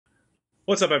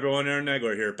What's up, everyone? Aaron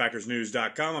Nagler here,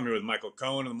 PackersNews.com. I'm here with Michael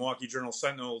Cohen of the Milwaukee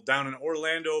Journal-Sentinel down in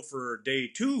Orlando for day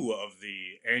two of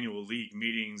the annual league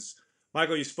meetings.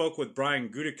 Michael, you spoke with Brian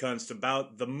Gutekunst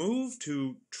about the move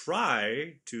to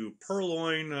try to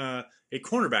purloin a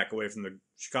cornerback away from the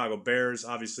Chicago Bears.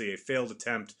 Obviously, a failed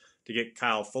attempt to get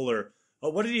Kyle Fuller.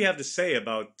 What did he have to say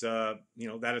about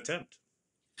that attempt?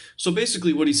 So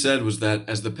basically, what he said was that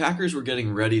as the Packers were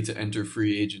getting ready to enter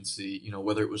free agency,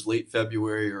 whether it was late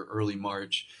February or early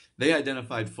March, they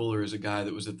identified Fuller as a guy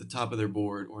that was at the top of their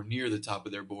board or near the top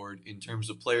of their board in terms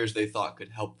of players they thought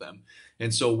could help them.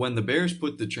 And so when the Bears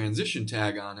put the transition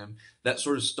tag on him, that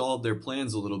sort of stalled their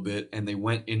plans a little bit, and they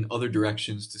went in other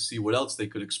directions to see what else they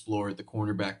could explore at the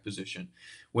cornerback position.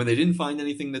 When they didn't find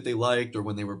anything that they liked, or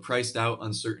when they were priced out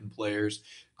on certain players,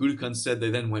 Gutekunst said they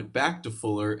then went back to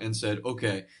Fuller and said,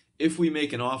 okay, if we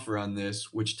make an offer on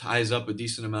this, which ties up a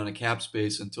decent amount of cap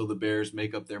space until the Bears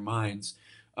make up their minds,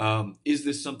 is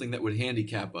this something that would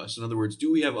handicap us? In other words,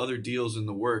 do we have other deals in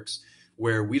the works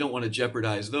where we don't want to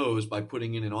jeopardize those by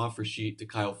putting in an offer sheet to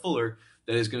Kyle Fuller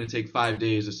that is going to take 5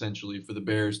 days essentially for the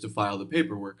Bears to file the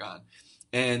paperwork on?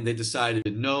 And they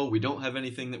decided, no, we don't have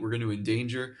anything that we're going to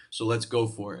endanger, so let's go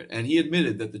for it. And he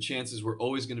admitted that the chances were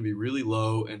always going to be really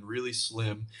low and really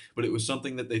slim, but it was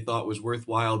something that they thought was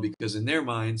worthwhile because in their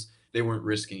minds, they weren't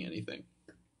risking anything.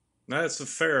 That's a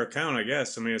fair account, I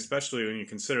guess. I mean, especially when you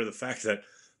consider the fact that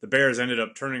the Bears ended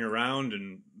up turning around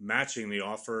and matching the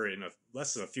offer in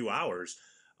less than a few hours.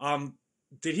 Um,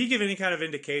 did he give any kind of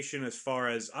indication as far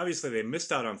as obviously they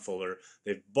missed out on Fuller?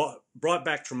 They've brought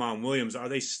back Tramon Williams. Are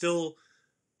they still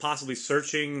possibly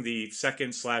searching the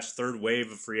second/third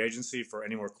wave of free agency for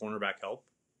any more cornerback help?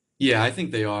 Yeah, I think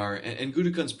they are, and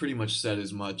Gutekunst pretty much said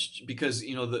as much because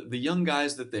the young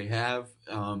guys that they have,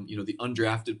 the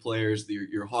undrafted players,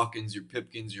 your Hawkins, your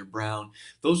Pipkins, your Brown,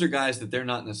 those are guys that they're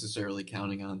not necessarily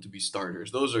counting on to be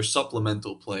starters. Those are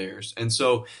supplemental players, and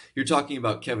so you're talking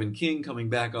about Kevin King coming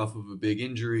back off of a big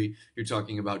injury. You're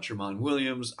talking about Tramon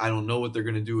Williams. I don't know what they're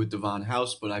going to do with Devon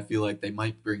House, but I feel like they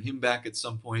might bring him back at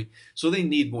some point. So they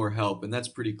need more help, and that's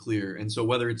pretty clear. And so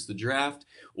whether it's the draft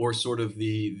or sort of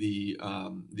the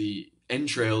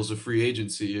entrails of free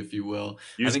agency, if you will.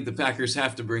 I Use think the Packers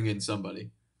have to bring in somebody.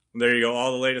 There you go.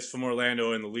 All the latest from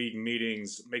Orlando and the league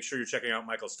meetings. Make sure you're checking out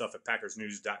Michael's stuff at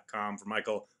PackersNews.com. For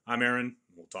Michael, I'm Aaron.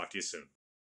 We'll talk to you soon.